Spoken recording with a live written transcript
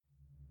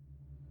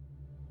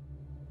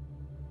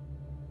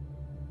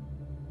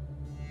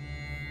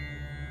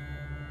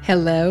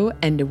Hello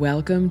and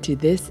welcome to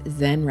this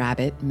Zen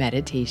Rabbit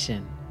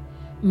meditation.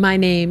 My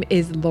name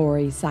is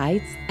Lori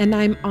Seitz and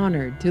I'm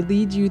honored to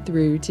lead you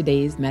through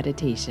today's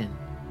meditation.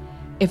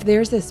 If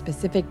there's a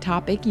specific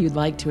topic you'd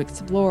like to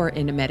explore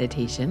in a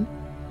meditation,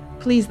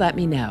 please let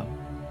me know.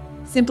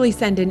 Simply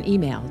send an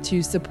email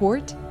to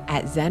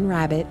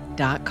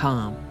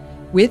support@zenrabbit.com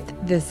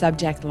with the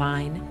subject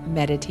line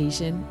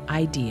Meditation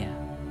Idea.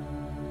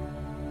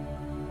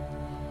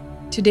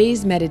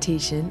 Today's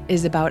meditation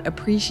is about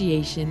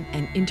appreciation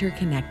and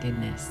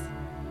interconnectedness.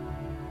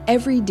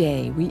 Every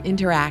day we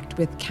interact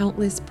with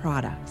countless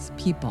products,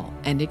 people,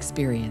 and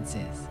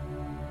experiences.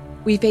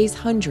 We face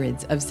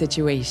hundreds of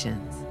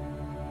situations.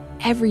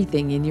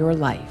 Everything in your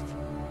life,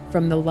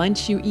 from the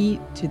lunch you eat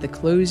to the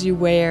clothes you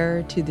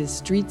wear to the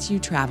streets you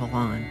travel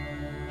on,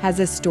 has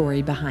a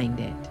story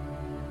behind it.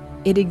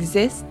 It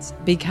exists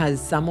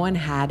because someone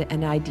had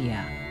an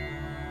idea.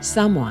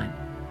 Someone,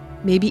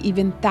 maybe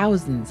even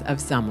thousands of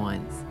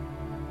someones,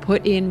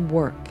 put in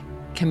work,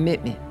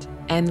 commitment,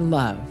 and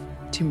love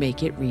to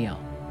make it real.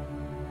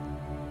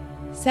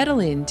 Settle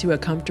into a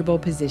comfortable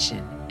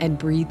position and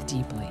breathe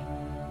deeply.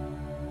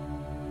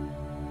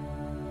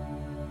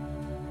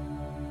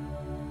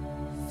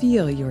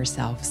 Feel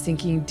yourself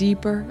sinking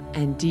deeper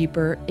and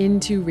deeper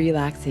into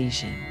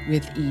relaxation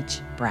with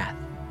each breath.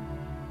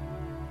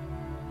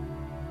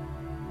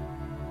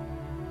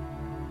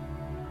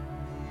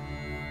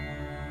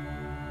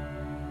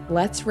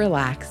 Let's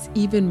relax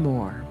even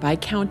more by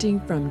counting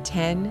from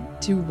 10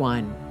 to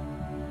 1,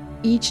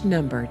 each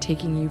number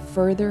taking you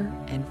further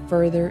and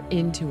further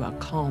into a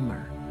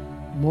calmer,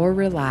 more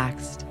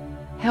relaxed,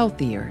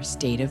 healthier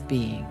state of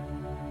being.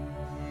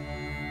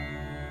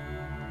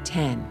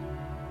 10,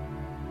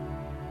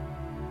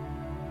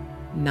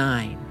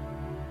 9,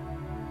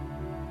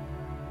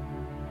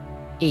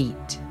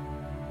 8.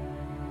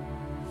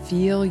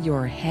 Feel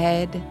your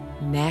head,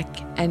 neck,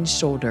 and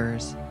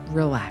shoulders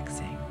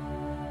relaxing.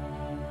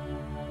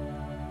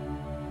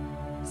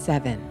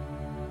 7,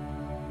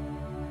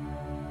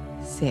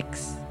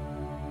 6,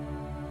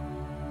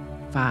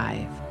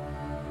 5.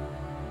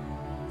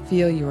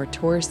 Feel your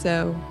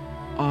torso,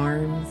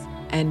 arms,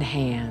 and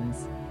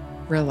hands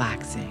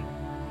relaxing.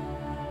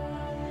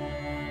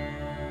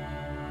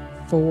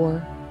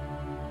 4,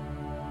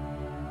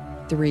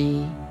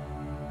 3,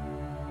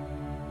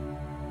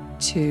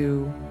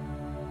 2.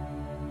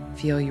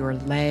 Feel your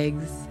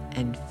legs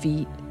and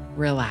feet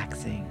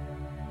relaxing.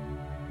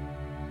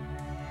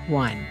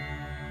 1.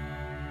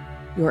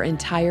 Your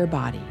entire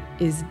body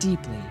is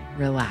deeply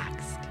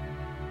relaxed.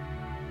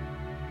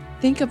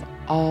 Think of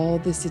all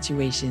the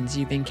situations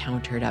you've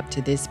encountered up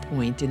to this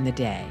point in the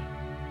day.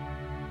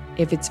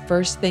 If it's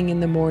first thing in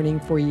the morning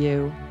for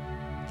you,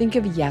 think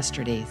of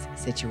yesterday's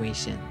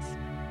situations.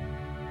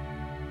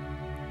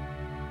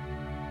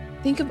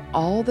 Think of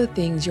all the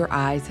things your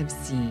eyes have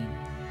seen,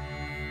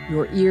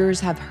 your ears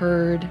have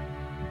heard,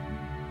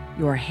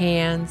 your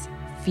hands,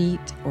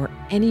 feet, or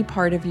any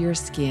part of your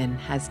skin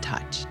has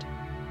touched.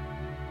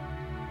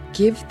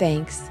 Give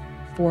thanks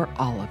for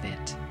all of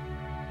it.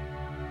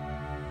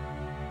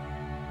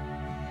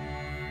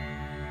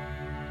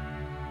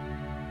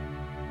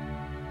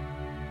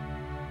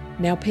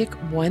 Now pick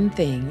one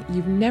thing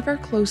you've never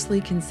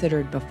closely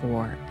considered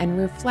before and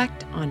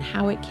reflect on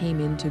how it came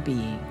into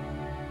being.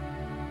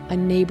 A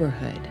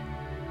neighborhood,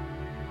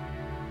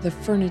 the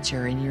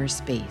furniture in your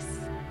space,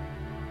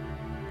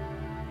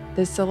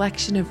 the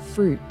selection of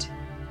fruit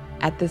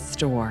at the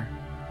store.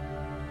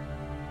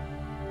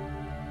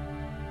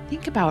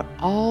 Think about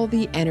all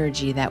the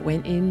energy that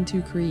went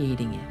into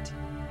creating it.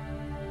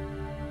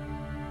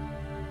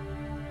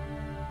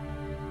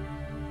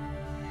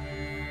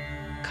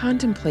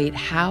 Contemplate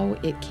how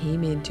it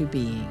came into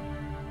being.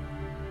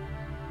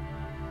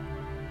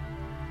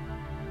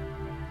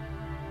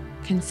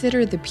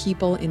 Consider the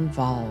people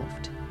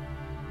involved,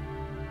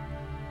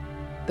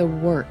 the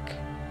work,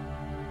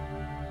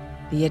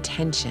 the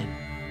attention,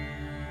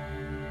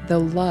 the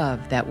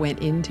love that went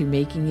into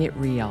making it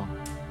real.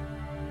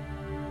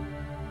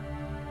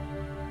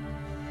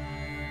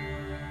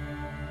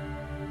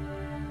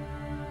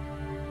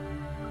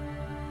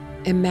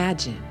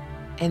 Imagine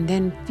and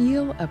then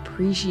feel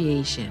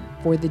appreciation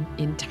for the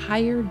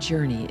entire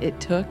journey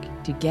it took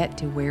to get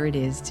to where it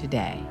is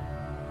today.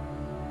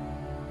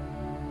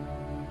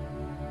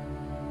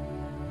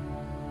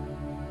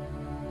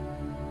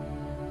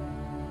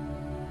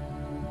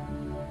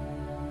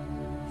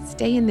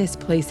 Stay in this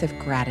place of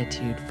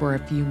gratitude for a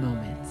few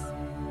moments.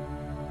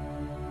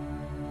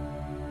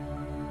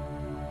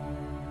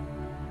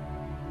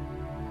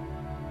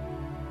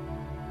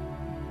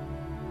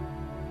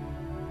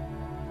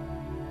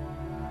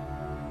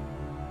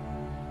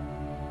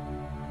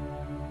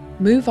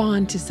 Move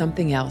on to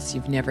something else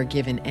you've never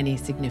given any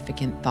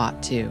significant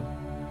thought to.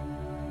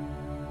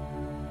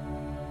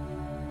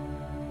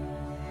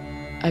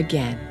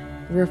 Again,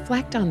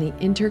 reflect on the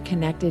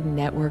interconnected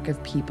network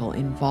of people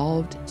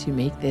involved to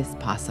make this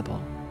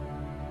possible.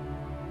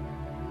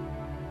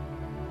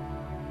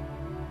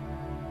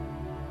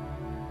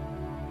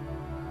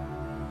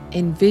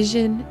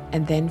 Envision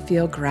and then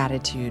feel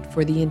gratitude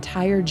for the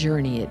entire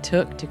journey it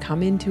took to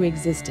come into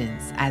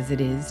existence as it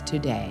is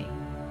today.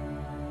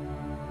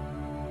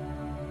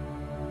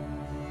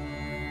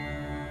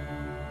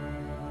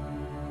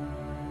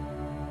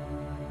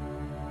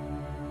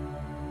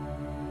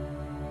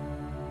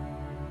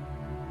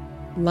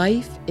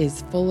 Life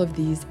is full of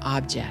these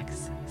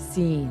objects,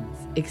 scenes,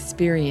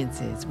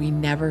 experiences we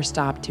never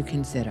stop to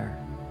consider.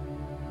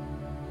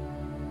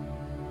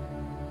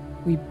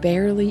 We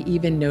barely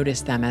even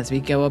notice them as we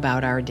go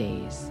about our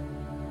days.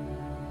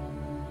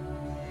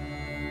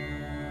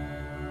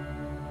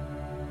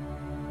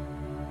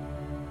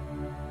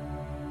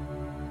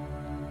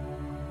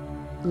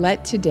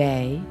 Let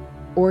today,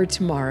 or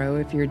tomorrow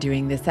if you're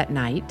doing this at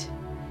night,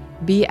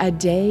 be a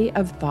day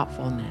of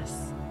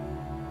thoughtfulness,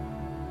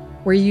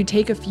 where you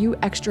take a few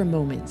extra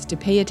moments to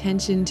pay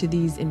attention to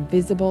these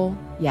invisible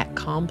yet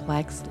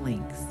complex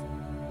links.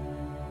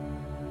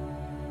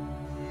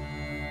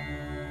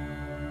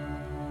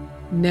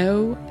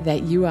 Know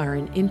that you are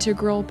an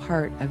integral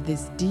part of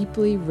this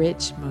deeply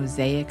rich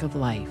mosaic of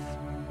life.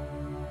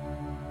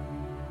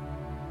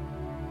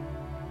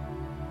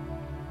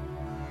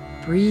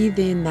 Breathe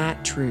in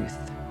that truth.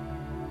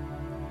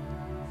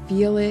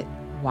 Feel it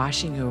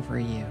washing over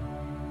you.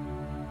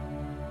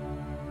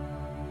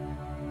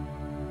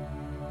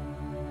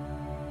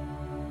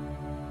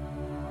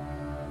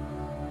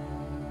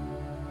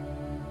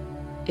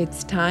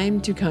 It's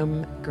time to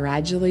come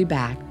gradually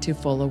back to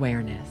full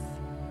awareness.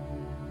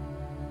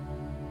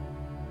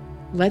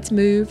 Let's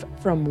move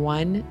from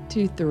 1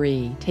 to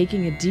 3,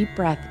 taking a deep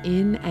breath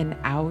in and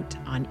out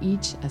on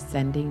each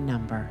ascending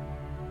number.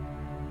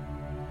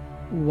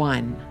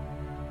 1.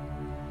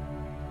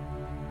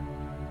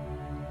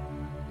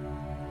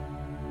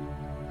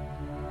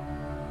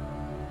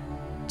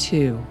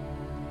 2.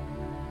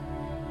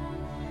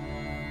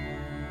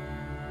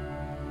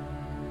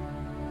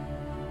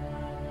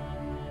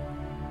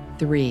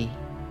 3.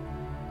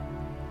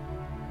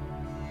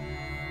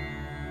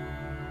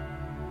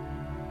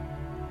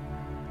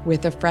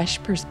 'With a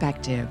fresh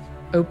perspective,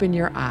 open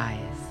your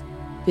eyes,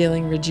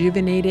 feeling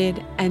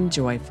rejuvenated and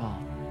joyful.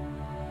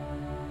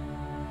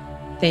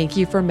 Thank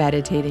you for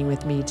meditating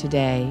with me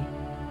today.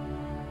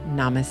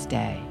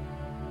 Namaste.